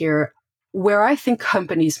question here, where I think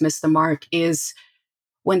companies miss the mark is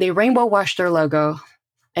when they rainbow wash their logo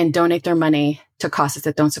and donate their money to causes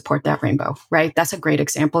that don't support that rainbow, right? That's a great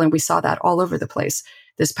example. And we saw that all over the place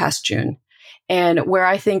this past June. And where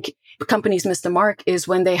I think companies miss the mark is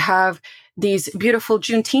when they have these beautiful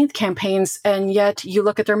Juneteenth campaigns, and yet you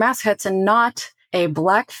look at their mascots and not a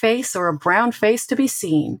black face or a brown face to be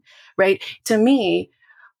seen, right? To me,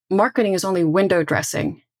 marketing is only window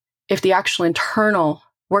dressing if the actual internal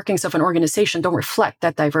workings of an organization don't reflect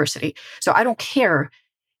that diversity. So I don't care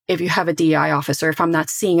if you have a DEI officer, if I'm not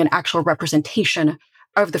seeing an actual representation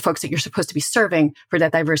of the folks that you're supposed to be serving for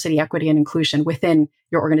that diversity, equity, and inclusion within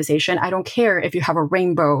your organization. I don't care if you have a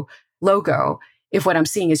rainbow logo, if what I'm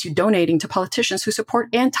seeing is you donating to politicians who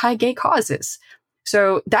support anti-gay causes.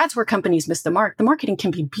 So that's where companies miss the mark. The marketing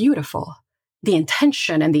can be beautiful. The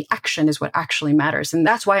intention and the action is what actually matters. And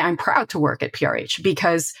that's why I'm proud to work at PRH,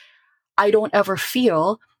 because I don't ever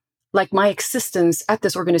feel like my existence at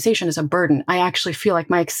this organization is a burden. I actually feel like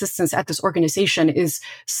my existence at this organization is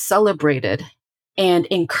celebrated and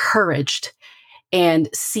encouraged and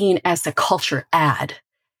seen as a culture add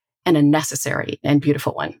and a necessary and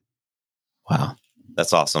beautiful one. Wow.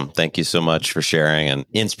 That's awesome. Thank you so much for sharing, and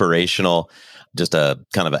inspirational. Just a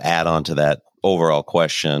kind of an add on to that overall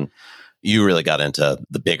question. You really got into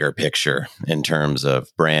the bigger picture in terms of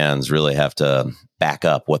brands really have to back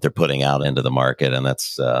up what they're putting out into the market. And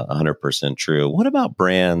that's 100% true. What about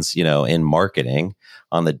brands, in marketing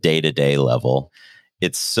on the day-to-day level?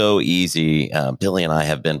 It's so easy. Billy and I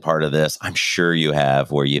have been part of this. I'm sure you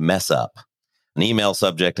have, where you mess up an email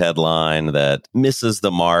subject headline that misses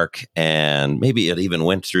the mark, and maybe it even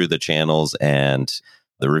went through the channels and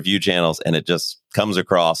the review channels, and it just comes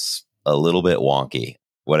across a little bit wonky,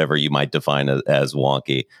 whatever you might define as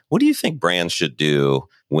wonky. What do you think brands should do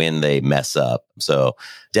when they mess up? So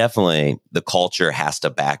definitely the culture has to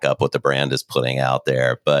back up what the brand is putting out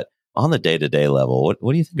there. But on the day-to-day level,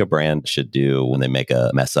 what do you think a brand should do when they make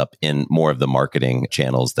a mess up in more of the marketing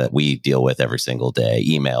channels that we deal with every single day?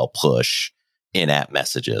 Email, push, in-app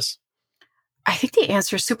messages. I think the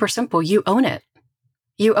answer is super simple. You own it.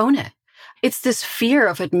 You own it. It's this fear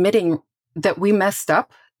of admitting that we messed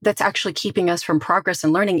up that's actually keeping us from progress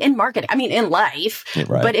and learning in marketing. I mean, in life,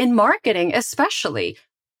 right, but in marketing especially.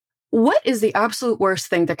 What is the absolute worst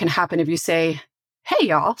thing that can happen if you say, hey,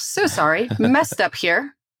 y'all, so sorry, messed up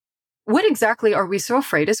here? What exactly are we so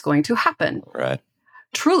afraid is going to happen? Right.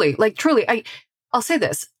 Truly, I'll say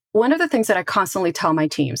this. One of the things that I constantly tell my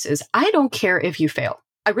teams is I don't care if you fail.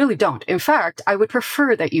 I really don't. In fact, I would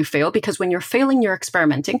prefer that you fail, because when you're failing, you're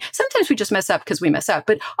experimenting. Sometimes we just mess up because we mess up,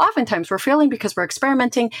 but oftentimes we're failing because we're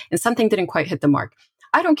experimenting and something didn't quite hit the mark.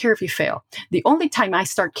 I don't care if you fail. The only time I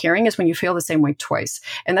start caring is when you fail the same way twice.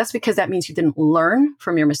 And that's because that means you didn't learn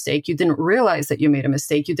from your mistake. You didn't realize that you made a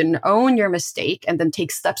mistake. You didn't own your mistake and then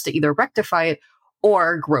take steps to either rectify it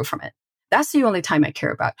or grow from it. That's the only time I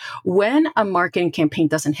care about. When a marketing campaign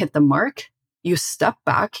doesn't hit the mark, you step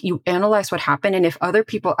back, you analyze what happened. And if other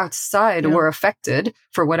people outside were affected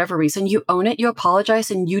for whatever reason, you own it, you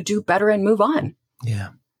apologize, and you do better and move on. Yeah.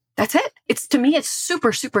 That's it. To me, it's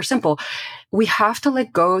super, super simple. We have to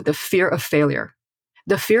let go of the fear of failure.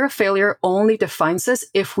 The fear of failure only defines us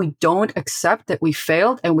if we don't accept that we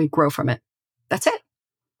failed and we grow from it. That's it.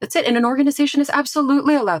 That's it. And an organization is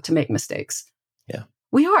absolutely allowed to make mistakes. Yeah.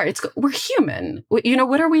 We are. We're human.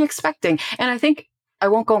 What are we expecting? And I think I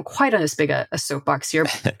won't go quite on as big a soapbox here,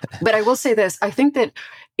 but I will say this. I think that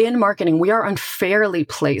in marketing, we are unfairly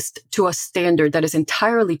placed to a standard that is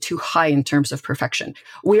entirely too high in terms of perfection.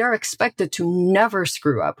 We are expected to never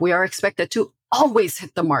screw up. We are expected to always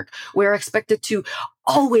hit the mark. We are expected to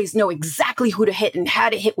always know exactly who to hit and how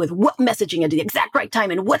to hit with what messaging at the exact right time.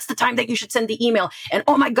 And what's the time that you should send the email? And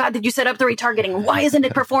oh my God, did you set up the retargeting? Why isn't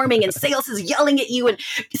it performing? And sales is yelling at you, and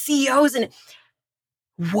CEOs, and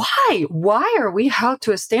why? Why are we held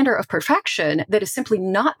to a standard of perfection that is simply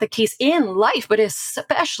not the case in life, but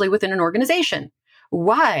especially within an organization?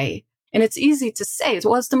 Why? And it's easy to say,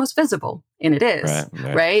 well, it's the most visible. And it is,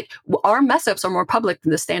 right? Our mess ups are more public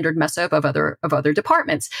than the standard mess up of other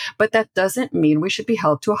departments. But that doesn't mean we should be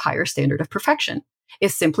held to a higher standard of perfection. It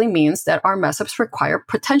simply means that our mess ups require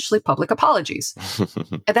potentially public apologies.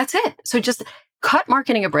 And that's it. So just cut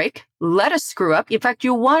marketing a break. Let us screw up. In fact,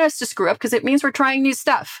 you want us to screw up because it means we're trying new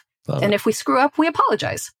stuff. And if we screw up, we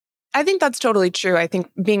apologize. I think that's totally true. I think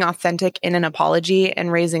being authentic in an apology and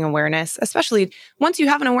raising awareness, especially once you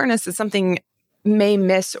have an awareness that something may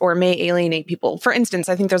miss or may alienate people. For instance,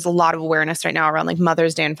 I think there's a lot of awareness right now around like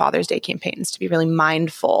Mother's Day and Father's Day campaigns, to be really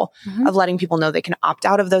mindful of letting people know they can opt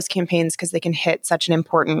out of those campaigns because they can hit such an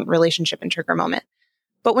important relationship and trigger moment.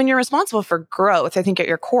 But when you're responsible for growth, I think at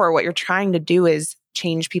your core, what you're trying to do is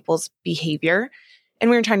change people's behavior. And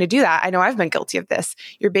we were trying to do that. I know I've been guilty of this.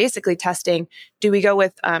 You're basically testing, do we go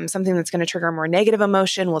with something that's going to trigger a more negative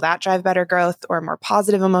emotion? Will that drive better growth? Or a more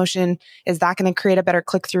positive emotion? Is that going to create a better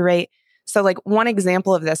click-through rate? So like one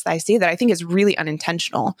example of this that I see that I think is really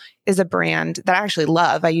unintentional is a brand that I actually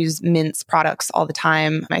love. I use Mint's products all the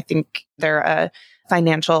time. I think they're a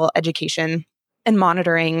financial education and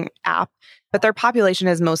monitoring app, but their population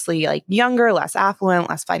is mostly like younger, less affluent,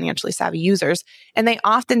 less financially savvy users. And they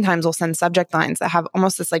oftentimes will send subject lines that have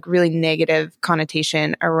almost this like really negative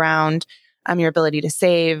connotation around your ability to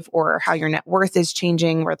save or how your net worth is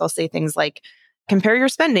changing, where they'll say things like, compare your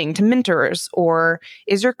spending to mentors, or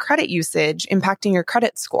is your credit usage impacting your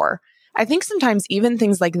credit score? I think sometimes even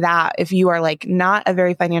things like that, if you are like not a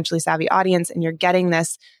very financially savvy audience and you're getting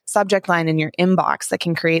this subject line in your inbox that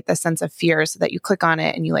can create this sense of fear so that you click on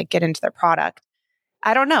it and you like get into their product.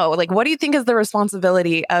 I don't know. Like, what do you think is the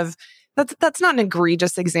responsibility of that's not an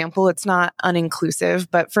egregious example. It's not uninclusive,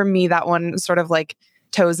 but for me, that one sort of like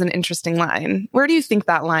toes an interesting line. Where do you think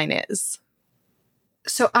that line is?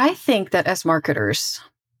 So I think that as marketers,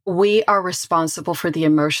 we are responsible for the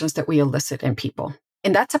emotions that we elicit in people.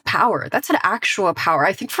 And that's a power. That's an actual power.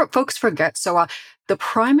 I think folks forget. So the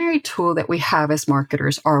primary tool that we have as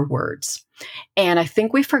marketers are words. And I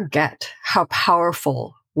think we forget how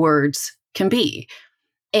powerful words can be.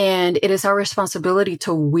 And it is our responsibility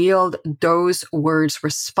to wield those words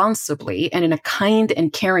responsibly and in a kind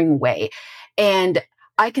and caring way. And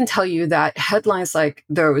I can tell you that headlines like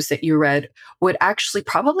those that you read would actually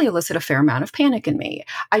probably elicit a fair amount of panic in me.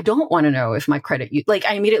 I don't want to know if my credit,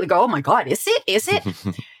 I immediately go, oh my God, is it? Is it?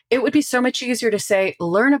 It would be so much easier to say,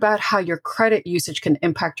 learn about how your credit usage can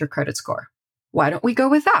impact your credit score. Why don't we go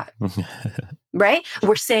with that? Right?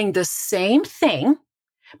 We're saying the same thing,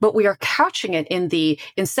 but we are couching it in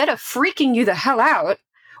instead of freaking you the hell out,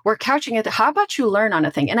 we're couching it. How about you learn on a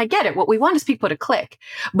thing? And I get it. What we want is people to click.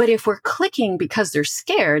 But if we're clicking because they're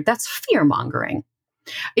scared, that's fear mongering.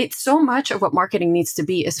 It's so much of what marketing needs to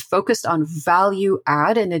be is focused on value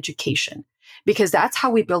add and education, because that's how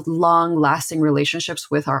we build long lasting relationships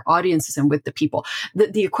with our audiences and with the people.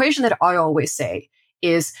 The equation that I always say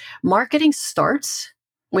is marketing starts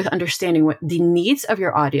with understanding what the needs of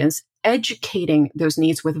your audience, educating those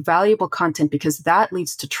needs with valuable content, because that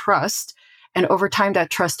leads to trust. And over time, that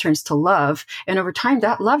trust turns to love. And over time,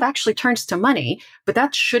 that love actually turns to money. But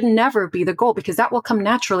that should never be the goal, because that will come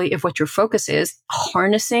naturally if what your focus is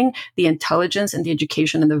harnessing the intelligence and the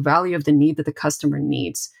education and the value of the need that the customer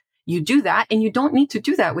needs. You do that, and you don't need to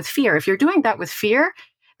do that with fear. If you're doing that with fear,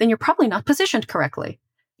 then you're probably not positioned correctly.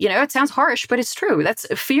 It sounds harsh, but it's true.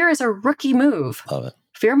 Fear is a rookie move. Love it.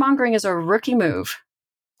 Fear mongering is a rookie move.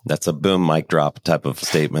 That's a boom mic drop type of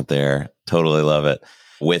statement there. Totally love it.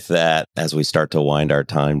 With that, as we start to wind our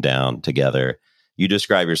time down together, you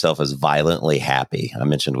describe yourself as violently happy. I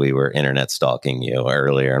mentioned we were internet stalking you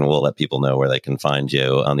earlier, and we'll let people know where they can find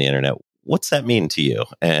you on the internet. What's that mean to you?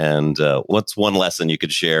 And what's one lesson you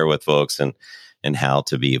could share with folks and how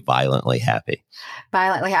to be violently happy?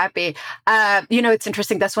 Violently happy. It's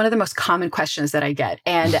interesting. That's one of the most common questions that I get.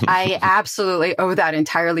 And I absolutely owe that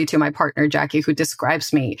entirely to my partner, Jackie,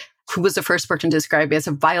 who was the first person to describe me as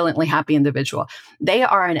a violently happy individual. They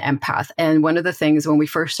are an empath. And one of the things when we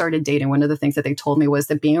first started dating, one of the things that they told me was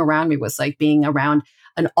that being around me was like being around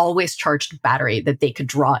an always charged battery that they could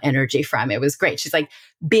draw energy from. It was great. She's like,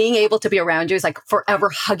 being able to be around you is like forever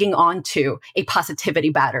hugging on to a positivity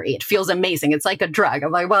battery. It feels amazing. It's like a drug.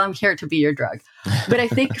 I'm like, well, I'm here to be your drug. But I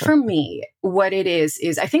think for me, what it is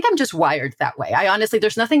I think I'm just wired that way. I honestly,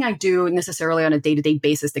 there's nothing I do necessarily on a day-to-day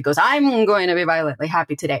basis that goes, I'm going to be violently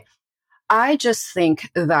happy today. I just think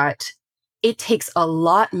that it takes a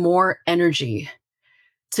lot more energy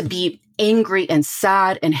to be angry and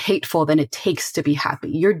sad and hateful than it takes to be happy.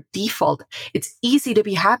 Your default, it's easy to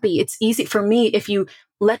be happy. It's easy for me if you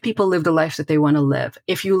let people live the life that they want to live.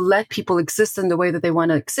 If you let people exist in the way that they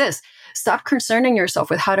want to exist, stop concerning yourself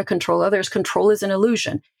with how to control others. Control is an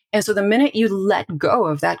illusion. And so the minute you let go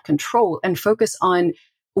of that control and focus on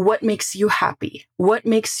what makes you happy, what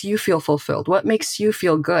makes you feel fulfilled, what makes you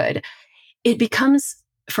feel good, it becomes,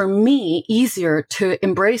 for me, easier to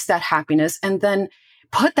embrace that happiness and then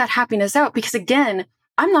put that happiness out. Because again,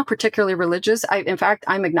 I'm not particularly religious. In fact,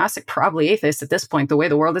 I'm agnostic, probably atheist at this point. The way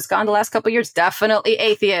the world has gone the last couple of years, definitely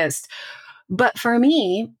atheist. But for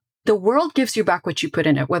me, the world gives you back what you put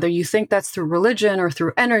in it, whether you think that's through religion or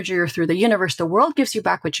through energy or through the universe, the world gives you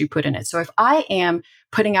back what you put in it. So if I am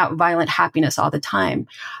putting out violent happiness all the time,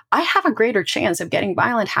 I have a greater chance of getting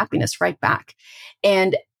violent happiness right back.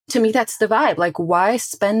 And to me, that's the vibe. Like, why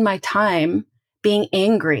spend my time being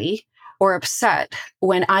angry or upset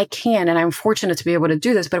when I can, and I'm fortunate to be able to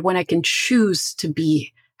do this, but when I can choose to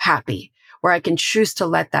be happy, where I can choose to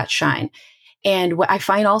let that shine. And I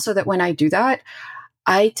find also that when I do that,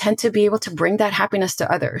 I tend to be able to bring that happiness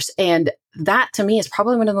to others. And that to me is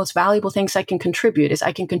probably one of the most valuable things I can contribute is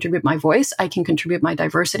I can contribute my voice. I can contribute my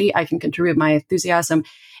diversity. I can contribute my enthusiasm,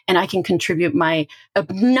 and I can contribute my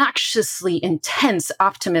obnoxiously intense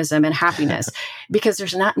optimism and happiness because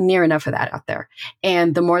there's not near enough of that out there.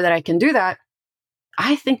 And the more that I can do that,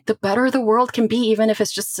 I think the better the world can be, even if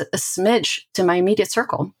it's just a smidge to my immediate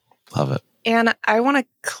circle. Love it. And I want to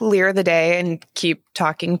clear the day and keep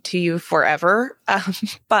talking to you forever.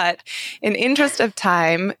 But in interest of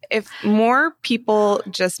time, if more people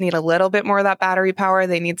just need a little bit more of that battery power,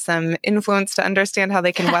 they need some influence to understand how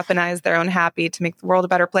they can weaponize their own happy to make the world a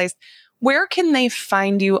better place, where can they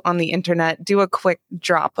find you on the internet? Do a quick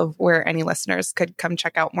drop of where any listeners could come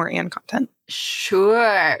check out more Anne content.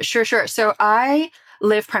 Sure. So I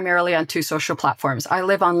live primarily on 2 social platforms. I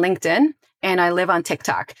live on LinkedIn. And I live on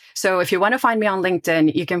TikTok. So if you want to find me on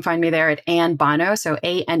LinkedIn, you can find me there at Anne Bono. So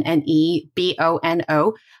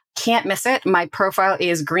ANNEBONO. Can't miss it. My profile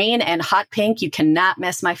is green and hot pink. You cannot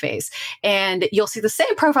miss my face. And you'll see the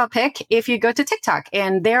same profile pic if you go to TikTok.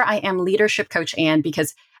 And there I am leadership coach Anne,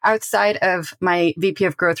 because outside of my VP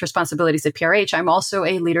of growth responsibilities at PRH, I'm also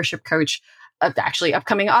a leadership coach, actually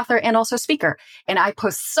upcoming author and also speaker. And I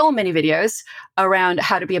post so many videos around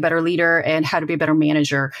how to be a better leader and how to be a better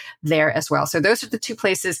manager there as well. So those are the 2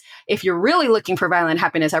 places. If you're really looking for violent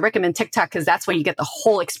happiness, I recommend TikTok because that's when you get the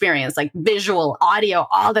whole experience, like visual, audio,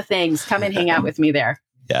 all the things. Come and hang out with me there.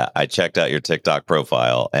 Yeah, I checked out your TikTok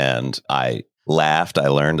profile and I laughed. I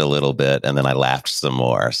learned a little bit and then I laughed some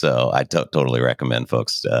more. So I totally recommend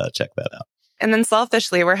folks check that out. And then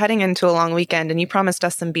selfishly, we're heading into a long weekend and you promised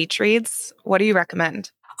us some beach reads. What do you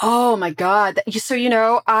recommend? Oh my God.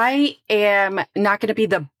 So, I am not going to be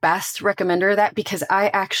the best recommender of that because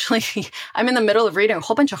I'm in the middle of reading a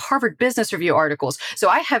whole bunch of Harvard Business Review articles. So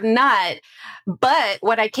I have not, but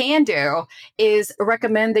what I can do is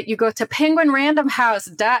recommend that you go to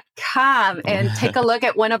penguinrandomhouse.com and take a look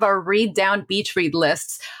at one of our read down beach read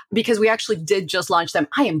lists because we actually did just launch them.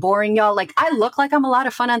 I am boring, y'all. Like I look like I'm a lot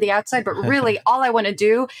of fun on the outside, but really all I want to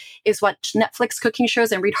do is watch Netflix cooking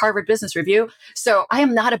shows and read Harvard Business Review. So I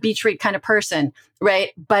am not a beach read kind of person,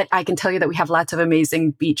 right? But I can tell you that we have lots of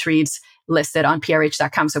amazing beach reads listed on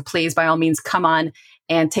prh.com. So please, by all means, come on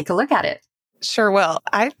and take a look at it. Sure will.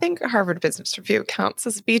 I think Harvard Business Review counts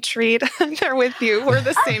as a beach read. They're with you. We're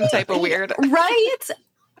the same type of weird. Right?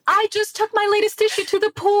 I just took my latest issue to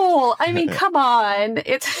the pool. I mean, come on.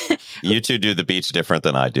 You 2 do the beach different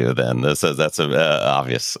than I do then. That's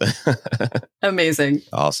obvious. Amazing.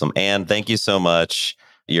 Awesome. Anne, thank you so much.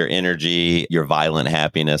 Your energy, your violent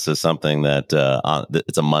happiness is something that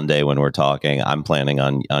it's a Monday when we're talking. I'm planning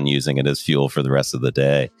on using it as fuel for the rest of the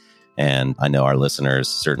day. And I know our listeners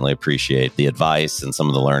certainly appreciate the advice and some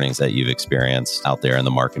of the learnings that you've experienced out there in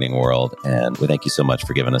the marketing world. And we thank you so much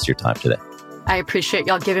for giving us your time today. I appreciate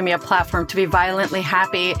y'all giving me a platform to be violently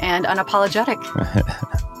happy and unapologetic.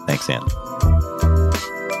 Thanks, Anne.